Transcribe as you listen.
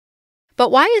But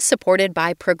Why is supported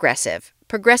by Progressive.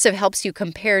 Progressive helps you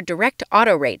compare direct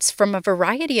auto rates from a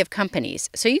variety of companies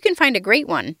so you can find a great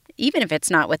one, even if it's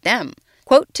not with them.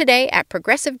 Quote today at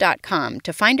Progressive.com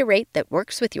to find a rate that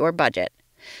works with your budget.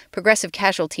 Progressive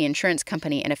Casualty Insurance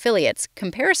Company and Affiliates.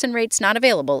 Comparison rates not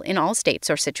available in all states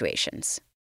or situations.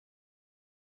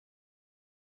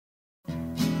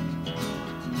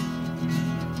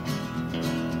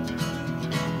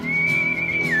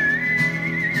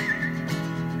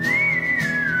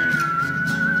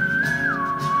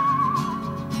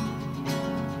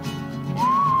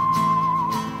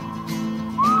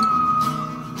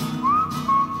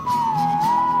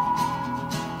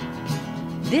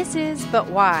 This is But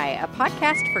Why, a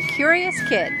podcast for curious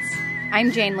kids.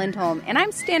 I'm Jane Lindholm, and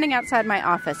I'm standing outside my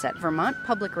office at Vermont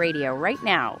Public Radio right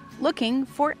now, looking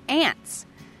for ants.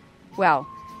 Well,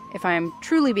 if I'm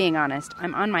truly being honest,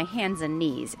 I'm on my hands and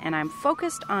knees, and I'm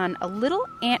focused on a little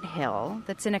anthill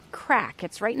that's in a crack.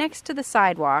 It's right next to the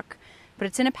sidewalk, but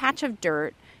it's in a patch of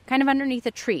dirt, kind of underneath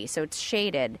a tree, so it's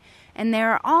shaded. And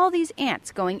there are all these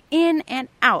ants going in and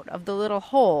out of the little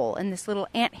hole in this little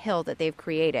anthill that they've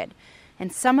created.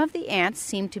 And some of the ants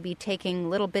seem to be taking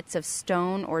little bits of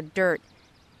stone or dirt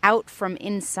out from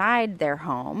inside their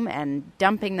home and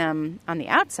dumping them on the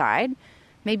outside,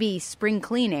 maybe spring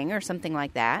cleaning or something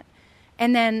like that.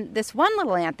 And then this one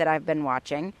little ant that I've been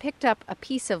watching picked up a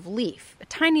piece of leaf, a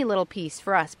tiny little piece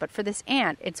for us, but for this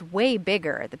ant, it's way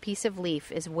bigger. The piece of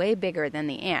leaf is way bigger than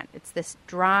the ant. It's this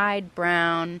dried,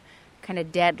 brown, kind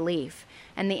of dead leaf.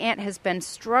 And the ant has been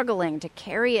struggling to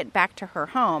carry it back to her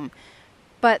home.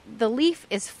 But the leaf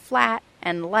is flat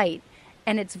and light,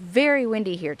 and it's very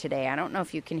windy here today. I don't know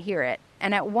if you can hear it.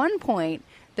 And at one point,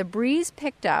 the breeze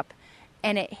picked up,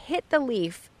 and it hit the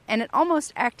leaf, and it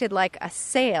almost acted like a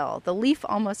sail. The leaf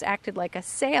almost acted like a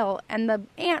sail, and the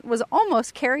ant was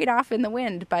almost carried off in the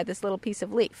wind by this little piece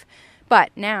of leaf. But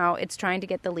now it's trying to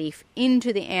get the leaf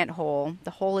into the ant hole.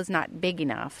 The hole is not big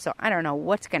enough, so I don't know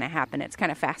what's going to happen. It's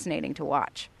kind of fascinating to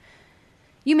watch.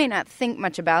 You may not think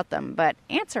much about them, but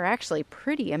ants are actually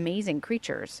pretty amazing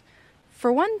creatures.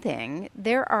 For one thing,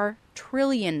 there are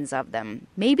trillions of them,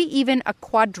 maybe even a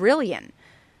quadrillion.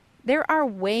 There are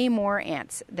way more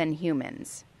ants than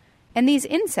humans. And these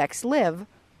insects live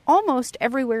almost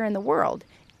everywhere in the world.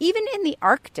 Even in the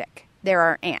Arctic, there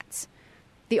are ants.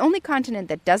 The only continent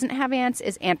that doesn't have ants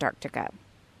is Antarctica.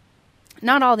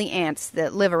 Not all the ants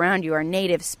that live around you are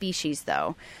native species,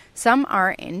 though. Some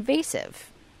are invasive.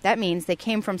 That means they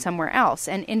came from somewhere else,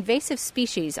 and invasive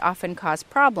species often cause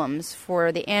problems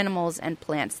for the animals and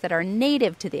plants that are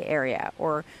native to the area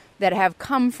or that have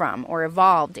come from or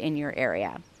evolved in your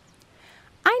area.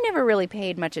 I never really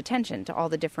paid much attention to all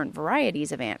the different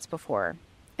varieties of ants before.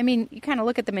 I mean, you kind of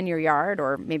look at them in your yard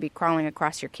or maybe crawling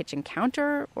across your kitchen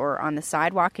counter or on the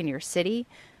sidewalk in your city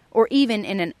or even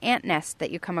in an ant nest that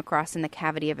you come across in the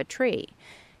cavity of a tree.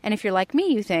 And if you're like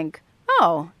me, you think,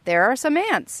 oh, there are some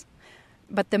ants.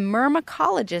 But the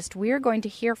myrmecologist we're going to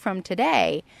hear from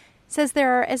today says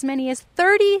there are as many as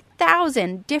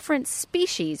 30,000 different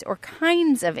species or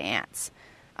kinds of ants.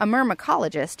 A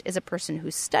myrmecologist is a person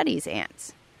who studies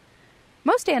ants.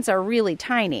 Most ants are really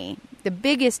tiny. The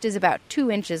biggest is about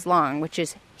 2 inches long, which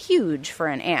is huge for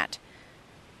an ant.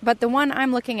 But the one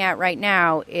I'm looking at right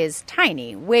now is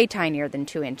tiny, way tinier than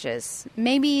 2 inches.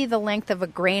 Maybe the length of a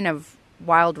grain of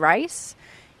wild rice.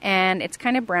 And it's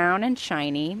kind of brown and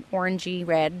shiny, orangey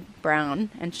red, brown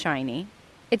and shiny.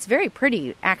 It's very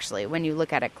pretty, actually, when you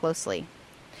look at it closely.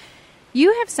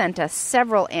 You have sent us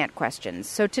several ant questions,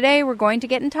 so today we're going to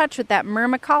get in touch with that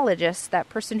myrmecologist, that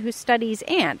person who studies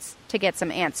ants, to get some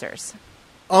answers.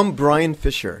 I'm Brian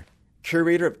Fisher,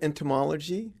 curator of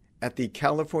entomology at the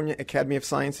California Academy of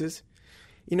Sciences.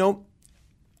 You know,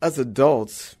 as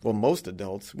adults, well, most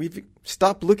adults, we've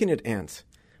stopped looking at ants.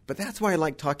 But that's why I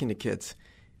like talking to kids.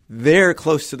 They're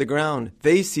close to the ground.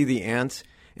 They see the ants.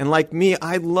 And like me,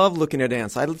 I love looking at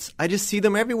ants. I just see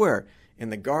them everywhere. In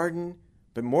the garden.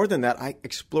 But more than that, I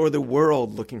explore the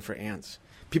world looking for ants.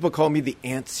 People call me the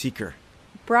ant seeker.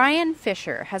 Brian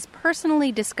Fisher has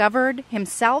personally discovered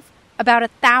himself about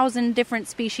 1,000 different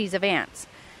species of ants.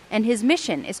 And his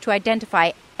mission is to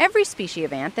identify every species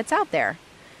of ant that's out there.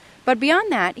 But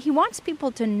beyond that, he wants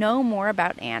people to know more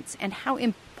about ants and how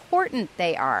important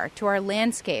they are to our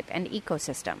landscape and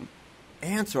ecosystem.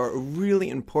 Ants are a really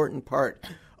important part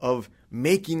of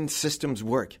making systems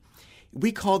work.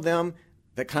 We call them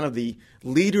the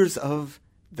leaders of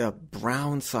the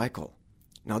brown cycle.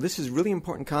 Now, this is a really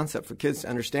important concept for kids to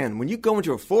understand. When you go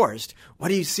into a forest, what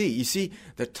do you see? You see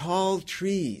the tall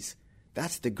trees.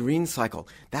 That's the green cycle,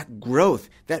 that growth,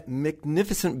 that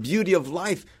magnificent beauty of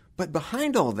life. But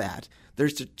behind all that,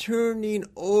 there's the turning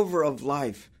over of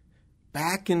life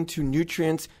back into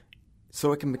nutrients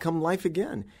so it can become life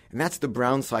again. And that's the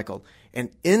Brown cycle.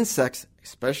 And insects,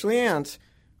 especially ants,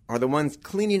 are the ones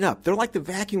cleaning up. They're like the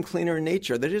vacuum cleaner in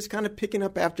nature. They're just kind of picking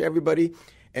up after everybody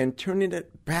and turning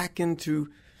it back into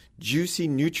juicy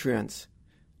nutrients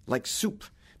like soup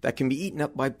that can be eaten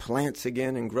up by plants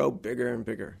again and grow bigger and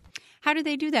bigger. How do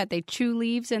they do that? They chew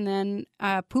leaves and then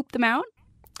poop them out?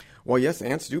 Well, yes,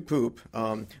 ants do poop,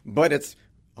 but it's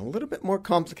a little bit more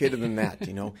complicated than that,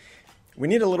 you know. We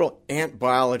need a little ant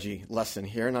biology lesson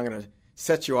here, and I'm going to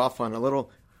set you off on a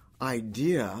little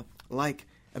idea. Like,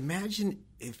 imagine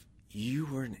if you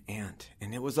were an ant,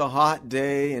 and it was a hot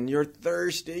day, and you're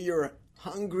thirsty, you're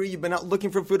hungry, you've been out looking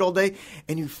for food all day,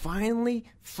 and you finally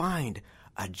find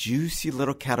a juicy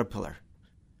little caterpillar.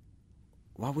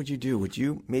 What would you do? Would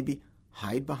you maybe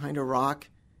hide behind a rock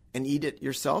and eat it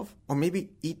yourself? Or maybe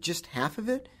eat just half of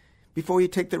it before you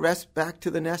take the rest back to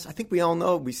the nest? I think we all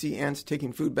know we see ants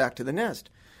taking food back to the nest.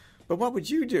 But what would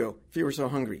you do if you were so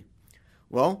hungry?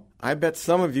 Well, I bet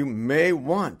some of you may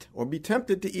want or be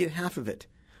tempted to eat half of it.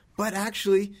 But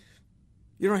actually,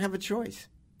 you don't have a choice.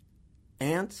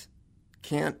 Ants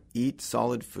can't eat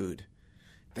solid food.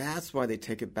 That's why they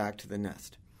take it back to the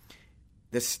nest.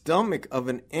 The stomach of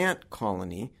an ant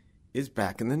colony is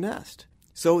back in the nest.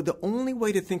 So the only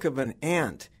way to think of an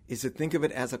ant is to think of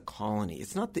it as a colony.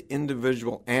 It's not the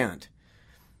individual ant.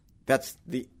 That's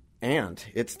the ant.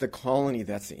 It's the colony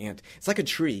that's the ant. It's like a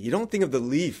tree. You don't think of the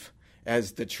leaf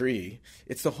as the tree.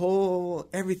 It's the whole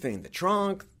everything, the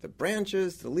trunk, the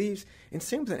branches, the leaves. And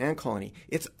same with an ant colony.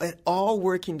 It's all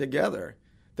working together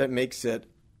that makes it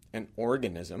an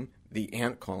organism, the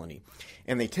ant colony.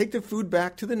 And they take the food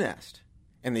back to the nest,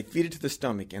 and they feed it to the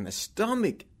stomach. And the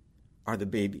stomach are the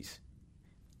babies.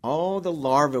 All the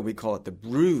larvae, we call it, the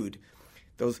brood,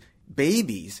 those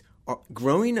babies are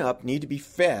growing up, need to be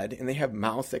fed, and they have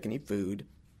mouths that can eat food.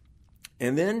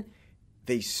 And then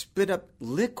they spit up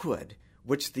liquid,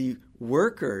 which the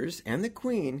workers and the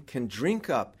queen can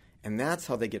drink up, and that's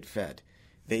how they get fed.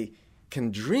 They can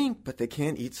drink, but they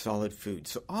can't eat solid food.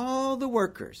 So all the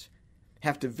workers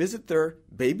have to visit their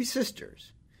baby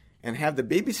sisters and have the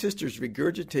baby sisters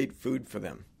regurgitate food for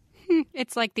them.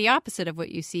 It's like the opposite of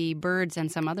what you see birds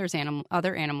and some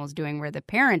other animals doing, where the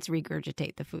parents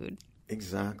regurgitate the food.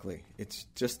 Exactly. It's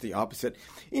just the opposite.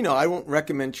 You know, I won't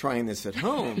recommend trying this at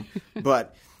home,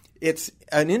 but it's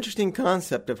an interesting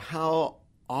concept of how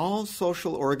all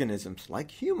social organisms,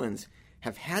 like humans,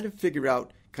 have had to figure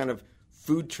out kind of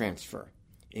food transfer.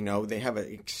 You know, they have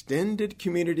extended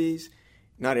communities.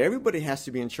 Not everybody has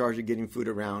to be in charge of getting food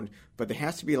around, but there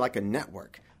has to be like a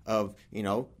network of, you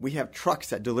know, we have trucks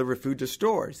that deliver food to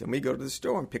stores, and we go to the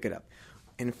store and pick it up.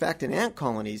 And in fact, in ant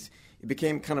colonies, it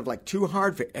became kind of like too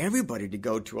hard for everybody to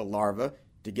go to a larva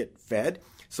to get fed.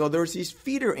 So there's these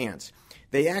feeder ants.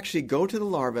 They actually go to the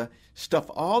larva, stuff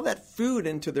all that food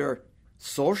into their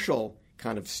social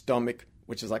kind of stomach,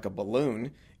 which is like a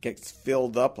balloon, gets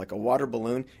filled up like a water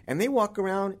balloon, and they walk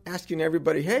around asking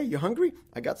everybody, hey, you hungry?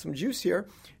 I got some juice here,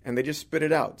 and they just spit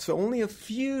it out. So only a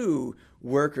few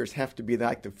workers have to be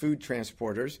like the food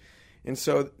transporters, and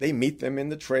so they meet them in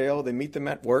the trail, they meet them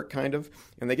at work kind of,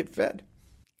 and they get fed.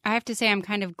 I have to say I'm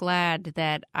kind of glad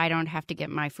that I don't have to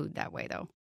get my food that way, though.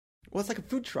 Well, it's like a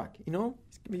food truck, you know?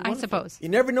 I suppose. You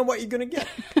never know what you're going to get.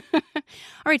 All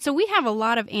right, so we have a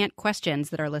lot of ant questions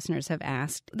that our listeners have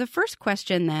asked. The first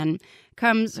question, then,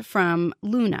 comes from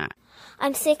Luna.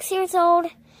 I'm 6 years old.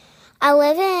 I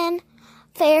live in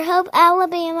Fairhope,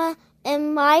 Alabama,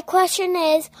 and my question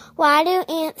is, why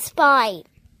do ants bite?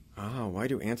 Why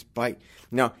do ants bite?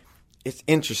 Now, it's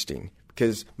interesting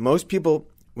because most people,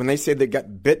 when they say they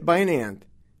got bit by an ant,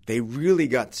 they really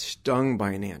got stung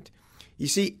by an ant. You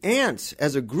see, ants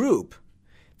as a group,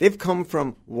 they've come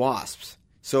from wasps.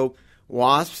 So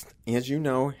wasps, as you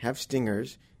know, have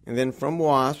stingers. And then from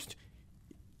wasps,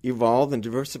 evolved and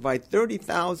diversified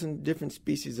 30,000 different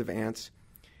species of ants.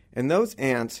 And those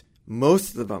ants,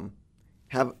 most of them,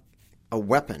 have a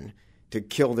weapon to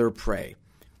kill their prey.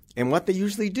 And what they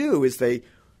usually do is they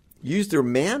use their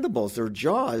mandibles, their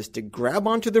jaws, to grab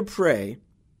onto their prey.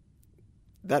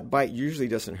 That bite usually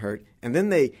doesn't hurt. And then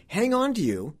they hang on to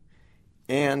you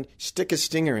and stick a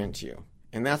stinger into you.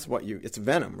 And that's what it's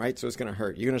venom, right? So it's going to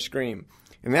hurt. You're going to scream.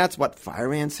 And that's what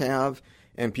fire ants have.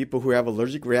 And people who have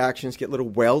allergic reactions get little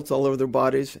welts all over their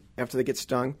bodies after they get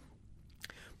stung.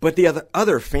 But the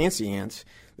other fancy ants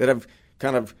that have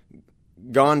kind of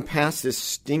gone past this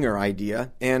stinger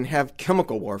idea and have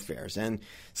chemical warfares. And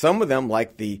some of them,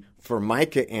 like the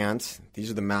Formica ants,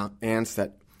 these are the ants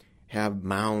that have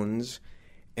mounds,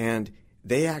 and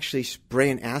they actually spray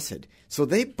an acid. So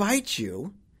they bite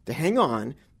you to hang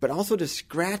on, but also to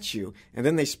scratch you, and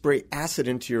then they spray acid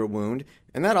into your wound,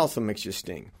 and that also makes you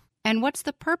sting. And what's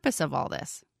the purpose of all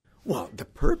this? Well, the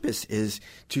purpose is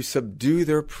to subdue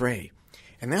their prey.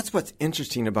 And that's what's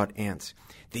interesting about ants.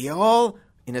 They all,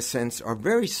 in a sense, are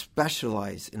very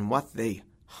specialized in what they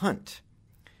hunt.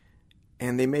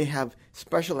 And they may have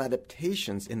special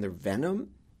adaptations in their venom,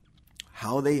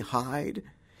 how they hide.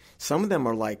 Some of them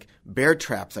are like bear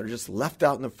traps that are just left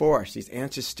out in the forest. These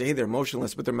ants just stay there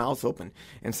motionless with their mouths open.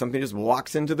 And something just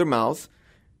walks into their mouth.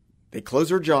 They close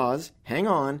their jaws, hang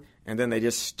on, and then they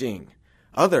just sting.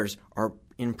 Others are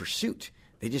in pursuit.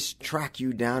 They just track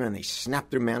you down and they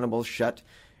snap their mandibles shut.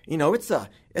 You know, it's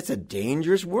a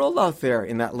dangerous world out there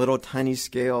in that little tiny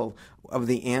scale of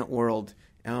the ant world.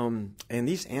 And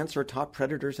these ants are top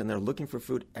predators, and they're looking for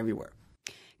food everywhere.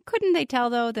 Couldn't they tell,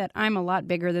 though, that I'm a lot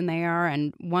bigger than they are,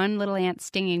 and one little ant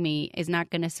stinging me is not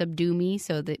going to subdue me,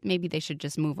 so that maybe they should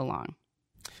just move along?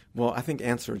 Well, I think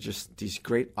ants are just these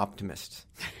great optimists.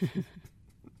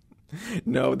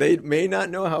 No, they may not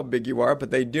know how big you are,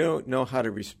 but they do know how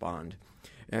to respond.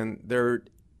 And they're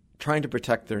trying to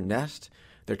protect their nest.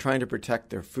 They're trying to protect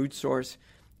their food source.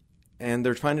 And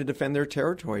they're trying to defend their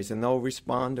territories, and they'll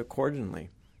respond accordingly.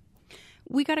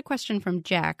 We got a question from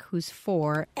Jack, who's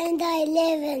 4. And I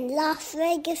live in Las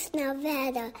Vegas,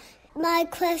 Nevada. My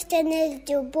question is,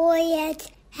 do boy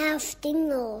ants have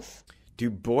stingers? Do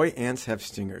boy ants have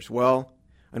stingers? Well,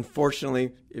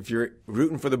 unfortunately, if you're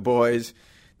rooting for the boys,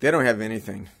 they don't have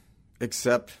anything,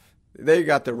 except they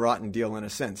got the rotten deal in a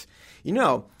sense. You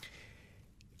know,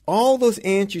 all those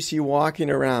ants you see walking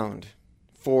around,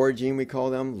 foraging, we call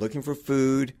them, looking for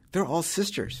food, they're all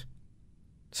sisters.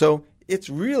 So it's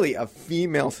really a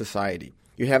female society.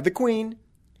 You have the queen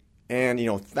and,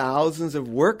 thousands of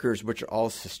workers, which are all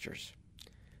sisters.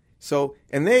 So,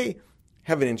 and they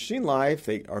have an interesting life.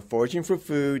 They are foraging for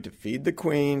food to feed the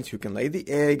queens who can lay the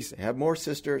eggs, have more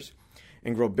sisters,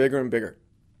 and grow bigger and bigger.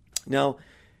 Now,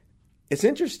 it's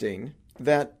interesting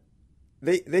that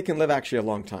they can live actually a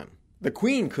long time. The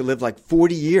queen could live like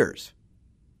 40 years.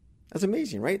 That's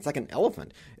amazing, right? It's like an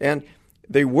elephant. And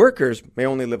the workers may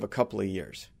only live a couple of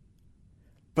years.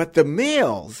 But the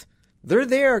males, they're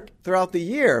there throughout the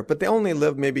year, but they only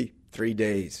live maybe 3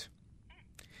 days.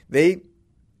 They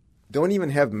don't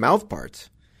even have mouth parts.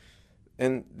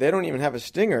 And they don't even have a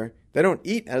stinger. They don't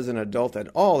eat as an adult at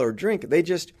all or drink. They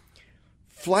just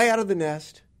fly out of the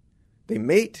nest, they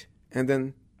mate, and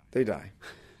then they die.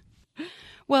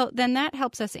 Well, then that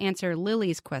helps us answer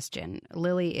Lily's question.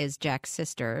 Lily is Jack's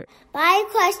sister. My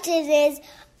question is,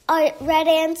 are red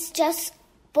ants just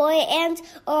boy ants,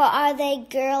 or are they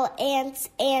girl ants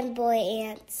and boy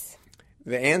ants?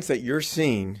 The ants that you're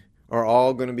seeing are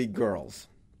all going to be girls.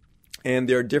 And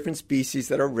there are different species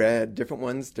that are red, different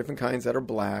ones, different kinds that are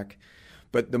black.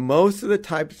 But the most of the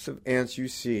types of ants you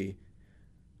see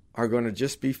are going to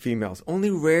just be females. Only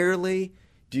rarely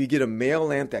do you get a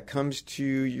male ant that comes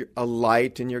to a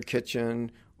light in your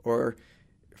kitchen or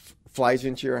flies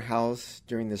into your house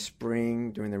during the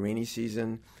spring, during the rainy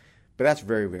season. But that's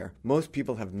very rare. Most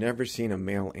people have never seen a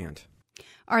male ant.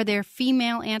 Are there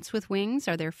female ants with wings?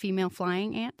 Are there female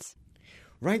flying ants?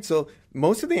 Right. So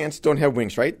most of the ants don't have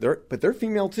wings, right? They're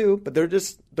female too, but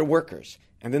they're workers.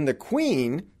 And then the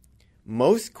queen,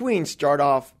 most queens start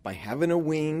off by having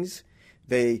wings.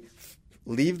 They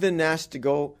leave the nest to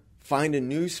go find a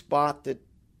new spot to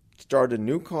start a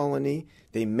new colony.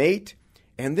 They mate.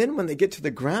 And then when they get to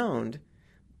the ground,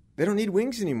 they don't need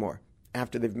wings anymore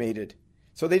after they've mated.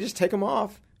 So they just take them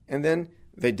off, and then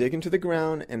they dig into the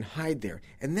ground and hide there.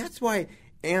 And that's why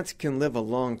ants can live a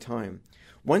long time.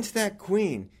 Once that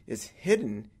queen is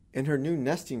hidden in her new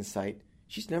nesting site,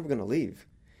 she's never going to leave.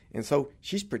 And so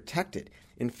she's protected.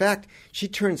 In fact, she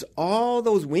turns all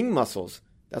those wing muscles.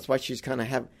 That's why she's kind of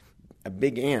have a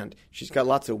big ant. She's got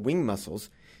lots of wing muscles.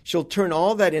 She'll turn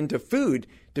all that into food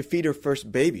to feed her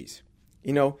first babies.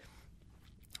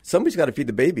 Somebody's got to feed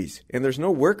the babies, and there's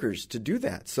no workers to do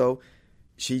that. So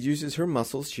she uses her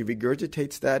muscles. She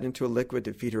regurgitates that into a liquid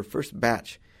to feed her first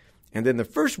batch. And then the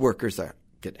first workers that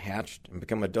get hatched and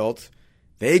become adults,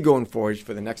 they go and forage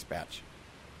for the next batch.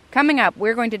 Coming up,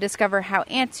 we're going to discover how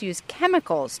ants use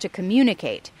chemicals to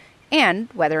communicate and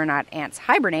whether or not ants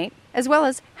hibernate, as well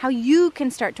as how you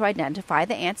can start to identify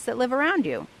the ants that live around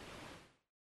you.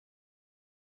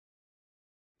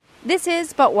 This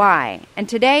is But Why, and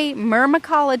today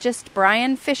myrmecologist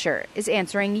Brian Fisher is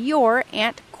answering your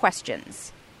ant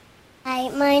questions. Hi,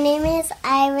 my name is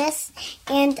Iris,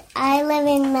 and I live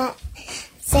in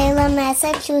Salem,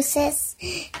 Massachusetts,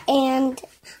 and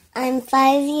I'm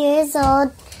 5 years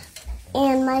old.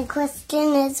 And my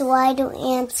question is, why do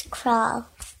ants crawl?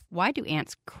 Why do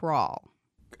ants crawl?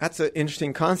 That's an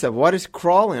interesting concept. What is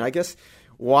crawling? I guess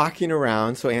walking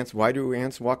around. So why do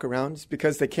ants walk around? It's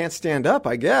because they can't stand up,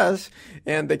 I guess.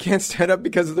 And they can't stand up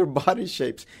because of their body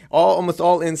shapes. Almost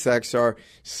all insects are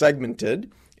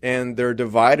segmented, and they're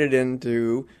divided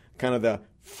into kind of the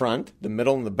front, the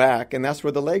middle, and the back, and that's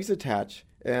where the legs attach.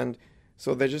 And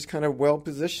so they're just kind of well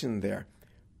positioned there.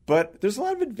 But there's a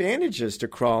lot of advantages to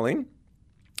crawling.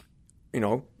 You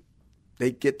know,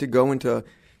 they get to go into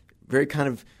very kind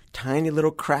of tiny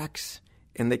little cracks,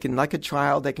 and they can, like a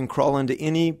child, they can crawl into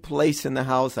any place in the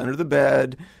house, under the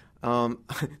bed.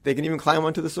 They can even climb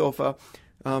onto the sofa.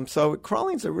 So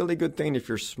crawling's a really good thing if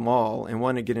you're small and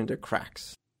want to get into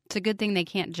cracks. It's a good thing they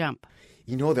can't jump.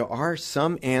 You know, there are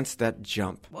some ants that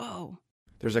jump. Whoa.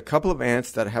 There's a couple of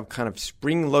ants that have kind of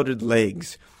spring-loaded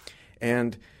legs,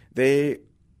 and they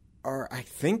are, I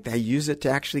think they use it to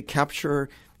actually capture,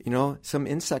 some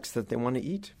insects that they want to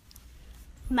eat.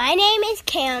 My name is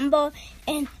Campbell,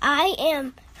 and I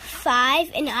am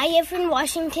 5, and I live in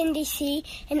Washington, D.C.,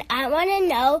 and I want to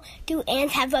know, do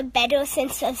ants have a better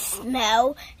sense of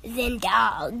smell than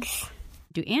dogs?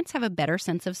 Do ants have a better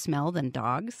sense of smell than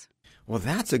dogs? Well,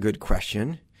 that's a good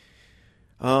question.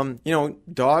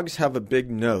 Dogs have a big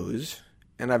nose,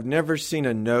 and I've never seen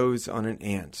a nose on an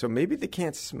ant, so maybe they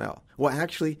can't smell. Well,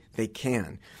 actually, they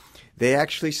can. They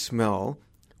actually smell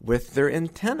with their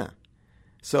antenna.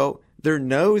 So their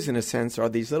nose, in a sense, are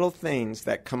these little things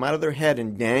that come out of their head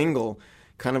and dangle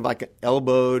kind of like an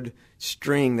elbowed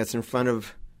string that's in front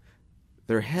of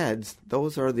their heads.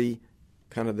 Those are the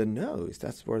kind of the nose.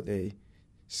 That's where they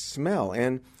smell.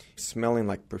 And smelling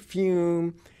like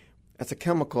perfume, that's a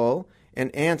chemical.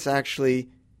 And ants actually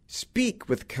speak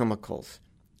with chemicals.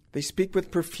 They speak with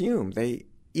perfume.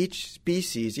 Each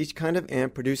species, each kind of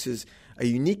ant produces a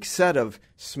unique set of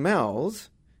smells,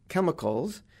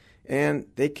 chemicals, and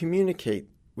they communicate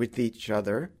with each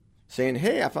other, saying,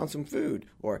 hey, I found some food,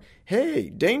 or hey,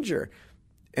 danger.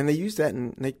 And they use that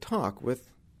and they talk with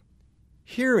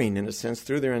hearing, in a sense,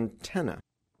 through their antenna.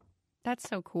 That's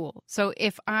so cool. So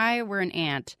if I were an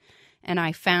ant and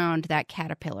I found that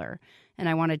caterpillar and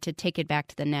I wanted to take it back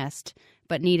to the nest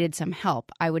but needed some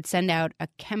help, I would send out a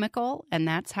chemical, and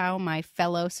that's how my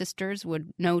fellow sisters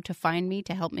would know to find me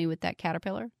to help me with that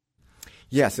caterpillar?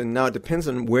 Yes, and now it depends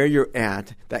on where you're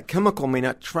at. That chemical may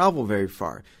not travel very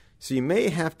far. So you may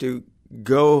have to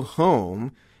go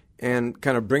home and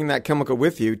kind of bring that chemical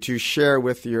with you to share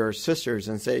with your sisters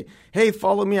and say, hey,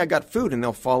 follow me, I got food, and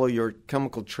they'll follow your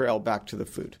chemical trail back to the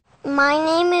food. My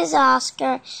name is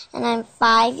Oscar, and I'm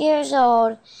 5 years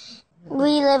old.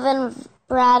 We live in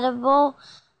Brattleboro,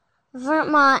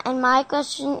 Vermont, and my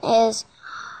question is,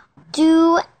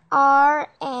 do our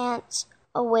ants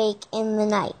awake in the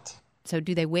night? So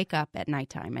do they wake up at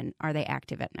nighttime, and are they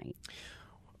active at night?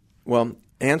 Well,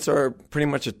 ants are pretty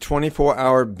much a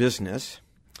 24-hour business.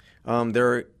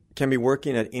 They can be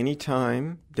working at any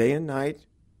time, day and night,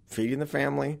 feeding the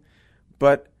family.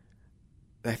 But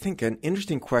I think an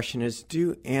interesting question is,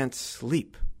 do ants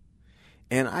sleep?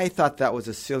 And I thought that was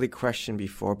a silly question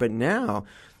before, but now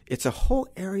it's a whole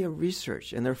area of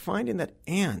research, and they're finding that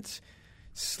ants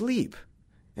sleep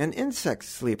and insects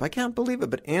sleep. I can't believe it,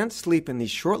 but ants sleep in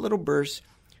these short little bursts,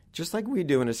 just like we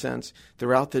do in a sense,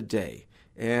 throughout the day.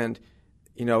 And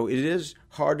it is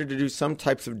harder to do some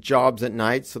types of jobs at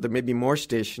night, so they may be more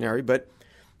stationary, but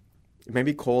it may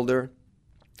be colder,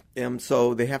 and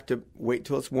so they have to wait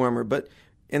till it's warmer. But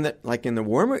in the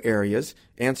warmer areas,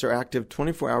 ants are active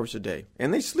 24 hours a day,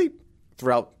 and they sleep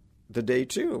throughout the day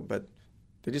too, but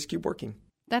they just keep working.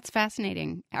 That's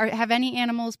fascinating. Have any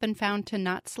animals been found to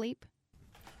not sleep?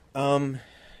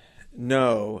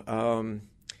 No.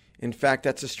 In fact,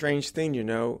 that's a strange thing,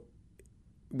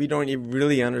 We don't even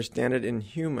really understand it in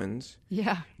humans.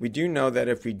 Yeah. We do know that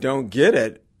if we don't get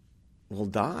it, we'll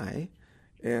die.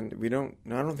 And I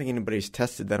don't think anybody's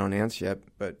tested that on ants yet,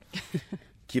 but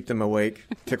keep them awake,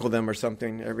 tickle them or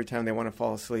something every time they want to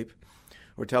fall asleep,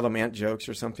 or tell them ant jokes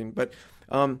or something. But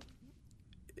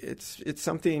it's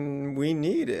something we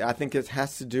need. I think it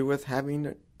has to do with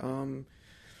having an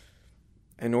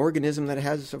organism that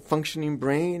has a functioning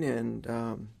brain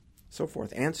and so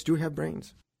forth. Ants do have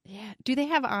brains. Yeah. Do they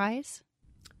have eyes?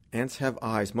 Ants have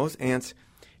eyes. Most ants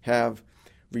have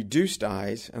reduced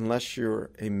eyes unless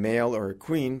you're a male or a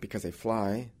queen because they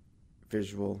fly.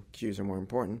 Visual cues are more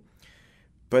important.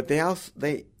 But they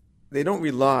don't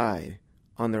rely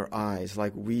on their eyes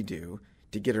like we do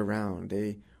to get around.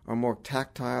 They are more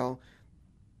tactile,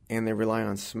 and they rely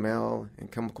on smell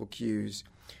and chemical cues.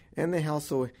 And they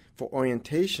also, for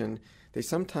orientation, they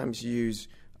sometimes use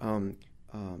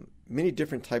many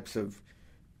different types of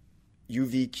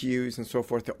UV cues and so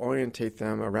forth to orientate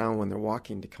them around when they're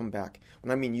walking to come back.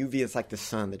 When I mean UV, it's like the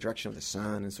sun, the direction of the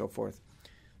sun and so forth.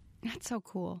 That's so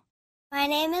cool. My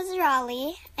name is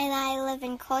Raleigh, and I live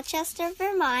in Colchester,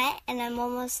 Vermont, and I'm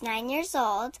almost 9 years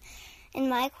old. And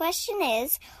my question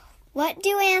is, what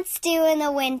do ants do in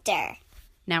the winter?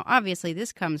 Now, obviously,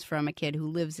 this comes from a kid who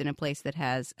lives in a place that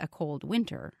has a cold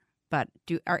winter. But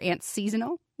are ants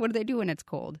seasonal? What do they do when it's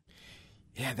cold?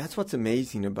 Yeah, that's what's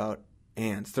amazing about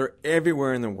ants. They're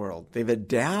everywhere in the world. They've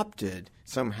adapted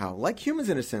somehow, like humans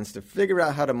in a sense, to figure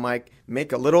out how to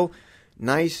make a little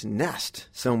nice nest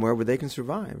somewhere where they can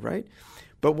survive, right?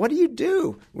 But what do you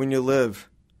do when you live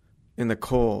in the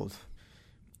cold?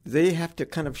 They have to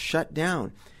kind of shut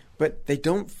down, but they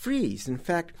don't freeze. In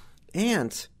fact,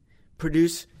 ants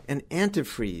produce an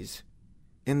antifreeze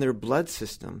in their blood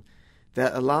system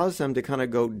that allows them to kind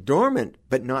of go dormant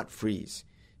but not freeze.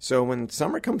 So when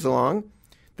summer comes along,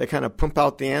 they kind of pump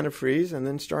out the antifreeze and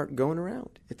then start going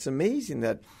around. It's amazing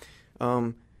that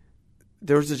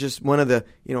those are just one of the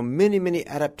many, many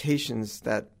adaptations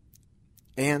that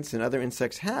ants and other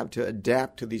insects have to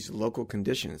adapt to these local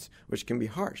conditions, which can be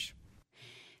harsh.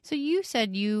 So you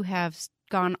said you have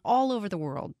gone all over the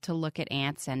world to look at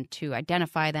ants and to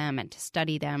identify them and to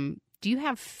study them. Do you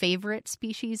have favorite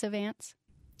species of ants?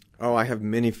 Oh, I have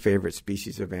many favorite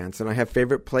species of ants, and I have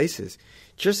favorite places.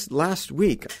 Just last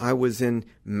week, I was in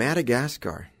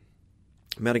Madagascar.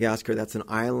 Madagascar, that's an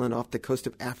island off the coast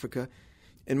of Africa.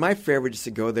 And my favorite is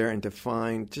to go there and to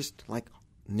find just like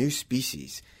new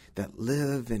species that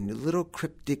live in little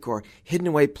cryptic or hidden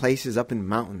away places up in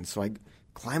mountains. So I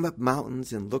climb up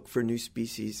mountains and look for new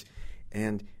species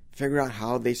and figure out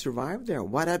how they survive there.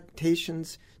 What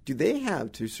adaptations do they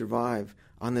have to survive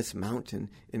on this mountain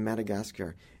in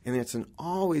Madagascar? And it's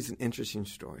always an interesting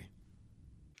story.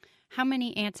 How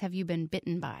many ants have you been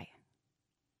bitten by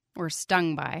or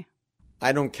stung by?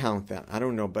 I don't count that. I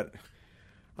don't know, but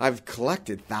I've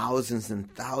collected thousands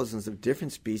and thousands of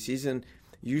different species, and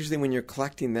usually when you're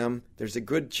collecting them, there's a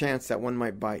good chance that one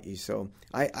might bite you. So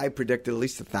I predict at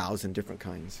least 1,000 different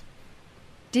kinds.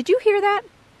 Did you hear that?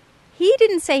 He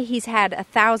didn't say he's had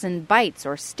 1,000 bites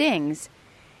or stings.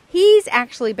 He's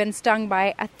actually been stung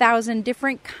by 1,000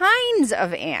 different kinds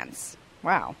of ants.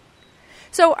 Wow.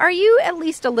 So are you at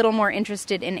least a little more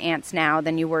interested in ants now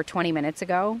than you were 20 minutes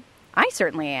ago? I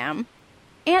certainly am.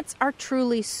 Ants are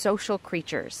truly social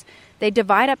creatures. They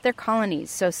divide up their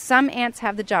colonies, so some ants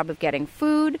have the job of getting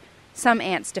food, some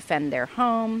ants defend their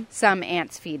home, some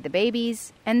ants feed the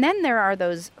babies, and then there are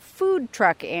those food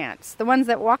truck ants, the ones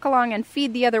that walk along and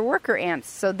feed the other worker ants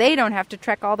so they don't have to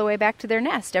trek all the way back to their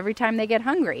nest every time they get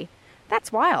hungry.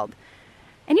 That's wild.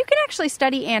 And you can actually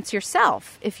study ants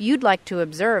yourself if you'd like to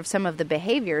observe some of the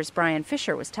behaviors Brian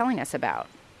Fisher was telling us about.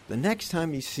 The next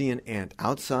time you see an ant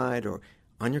outside or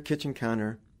on your kitchen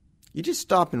counter, you just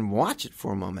stop and watch it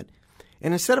for a moment.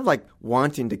 And instead of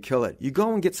wanting to kill it, you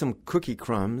go and get some cookie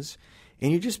crumbs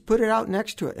and you just put it out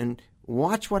next to it and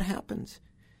watch what happens.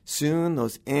 Soon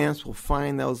those ants will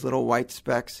find those little white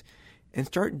specks and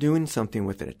start doing something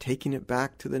with it, taking it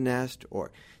back to the nest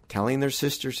or telling their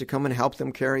sisters to come and help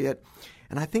them carry it.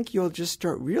 And I think you'll just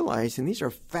start realizing these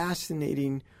are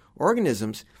fascinating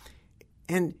organisms.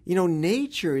 And,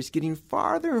 nature is getting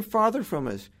farther and farther from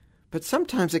us. But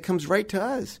sometimes it comes right to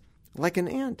us, like an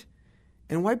ant.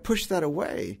 And why push that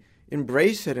away?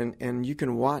 Embrace it, and you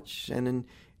can watch, and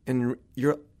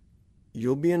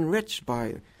you'll be enriched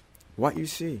by what you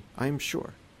see, I am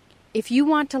sure. If you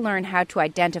want to learn how to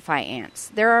identify ants,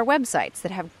 there are websites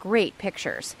that have great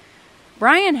pictures.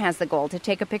 Brian has the goal to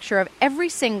take a picture of every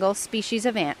single species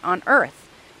of ant on Earth.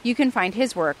 You can find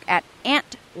his work at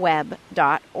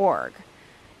antweb.org.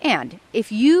 And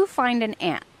if you find an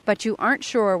ant, but you aren't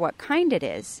sure what kind it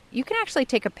is, you can actually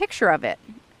take a picture of it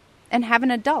and have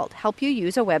an adult help you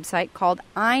use a website called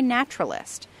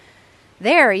iNaturalist.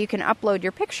 There you can upload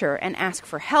your picture and ask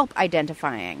for help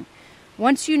identifying.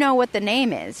 Once you know what the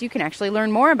name is, you can actually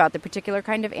learn more about the particular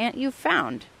kind of ant you've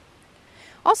found.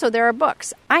 Also, there are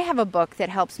books. I have a book that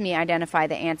helps me identify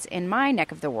the ants in my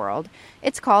neck of the world.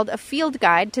 It's called A Field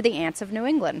Guide to the Ants of New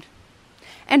England.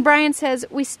 And Brian says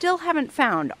we still haven't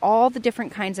found all the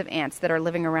different kinds of ants that are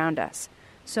living around us.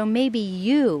 So maybe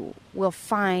you will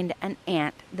find an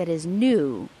ant that is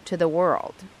new to the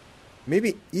world.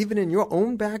 Maybe even in your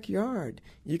own backyard,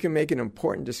 you can make an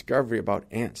important discovery about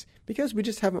ants because we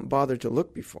just haven't bothered to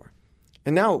look before.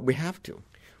 And now we have to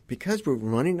because we're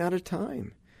running out of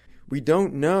time. We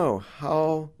don't know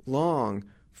how long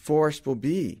forests will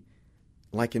be,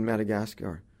 like in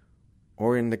Madagascar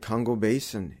or in the Congo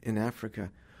Basin in Africa.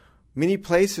 Many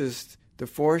places the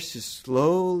forest is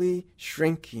slowly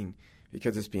shrinking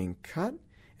because it's being cut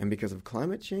and because of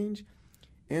climate change.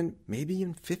 And maybe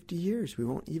in 50 years, we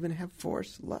won't even have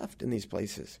forests left in these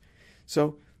places.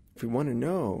 So if we want to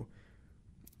know,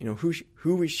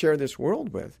 who we share this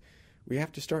world with, we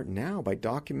have to start now by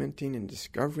documenting and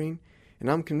discovering.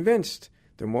 And I'm convinced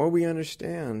the more we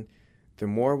understand, the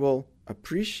more we'll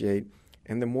appreciate,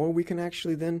 and the more we can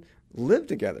actually then live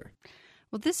together.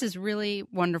 Well, this is really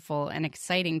wonderful and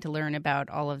exciting to learn about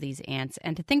all of these ants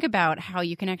and to think about how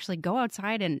you can actually go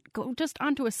outside and go just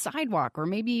onto a sidewalk or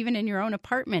maybe even in your own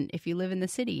apartment if you live in the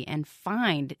city and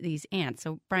find these ants.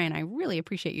 So, Brian, I really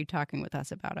appreciate you talking with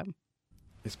us about them.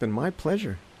 It's been my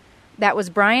pleasure. That was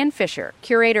Brian Fisher,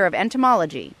 curator of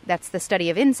entomology, that's the study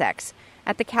of insects,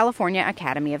 at the California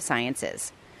Academy of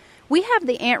Sciences. We have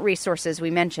the ant resources we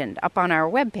mentioned up on our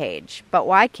webpage,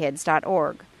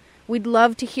 butwhykids.org. We'd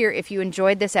love to hear if you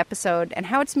enjoyed this episode and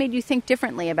how it's made you think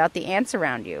differently about the ants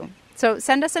around you. So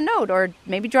send us a note or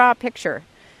maybe draw a picture.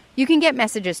 You can get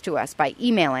messages to us by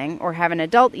emailing or have an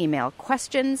adult email,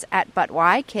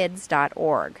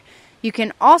 questions@butwhykids.org. You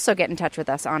can also get in touch with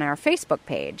us on our Facebook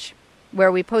page,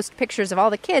 where we post pictures of all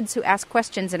the kids who ask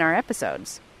questions in our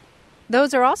episodes.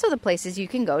 Those are also the places you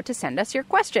can go to send us your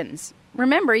questions.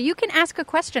 Remember, you can ask a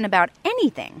question about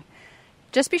anything.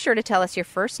 Just be sure to tell us your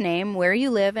first name, where you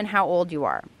live, and how old you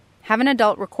are. Have an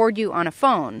adult record you on a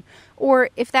phone. Or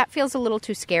if that feels a little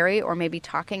too scary or maybe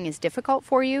talking is difficult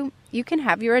for you, you can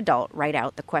have your adult write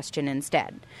out the question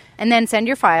instead. And then send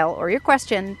your file or your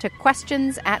question to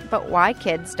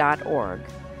questions@butwhykids.org.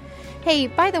 Hey,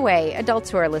 by the way, adults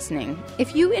who are listening,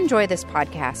 if you enjoy this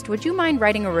podcast, would you mind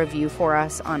writing a review for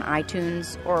us on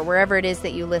iTunes or wherever it is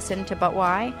that you listen to But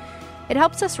Why? It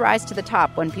helps us rise to the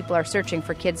top when people are searching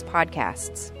for kids'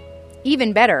 podcasts.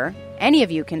 Even better, any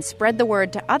of you can spread the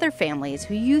word to other families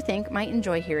who you think might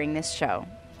enjoy hearing this show.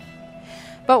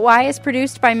 But Why is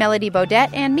produced by Melody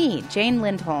Bodette and me, Jane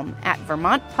Lindholm, at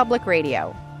Vermont Public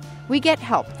Radio. We get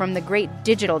help from the great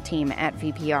digital team at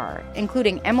VPR,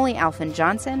 including Emily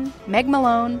Alphen-Johnson, Meg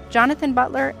Malone, Jonathan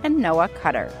Butler, and Noah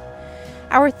Cutter.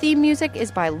 Our theme music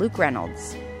is by Luke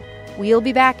Reynolds. We'll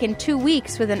be back in 2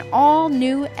 weeks with an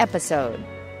all-new episode.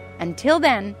 Until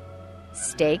then,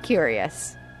 stay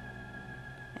curious.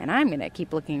 And I'm going to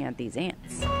keep looking at these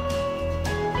ants.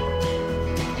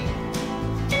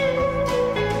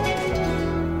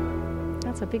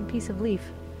 That's a big piece of leaf.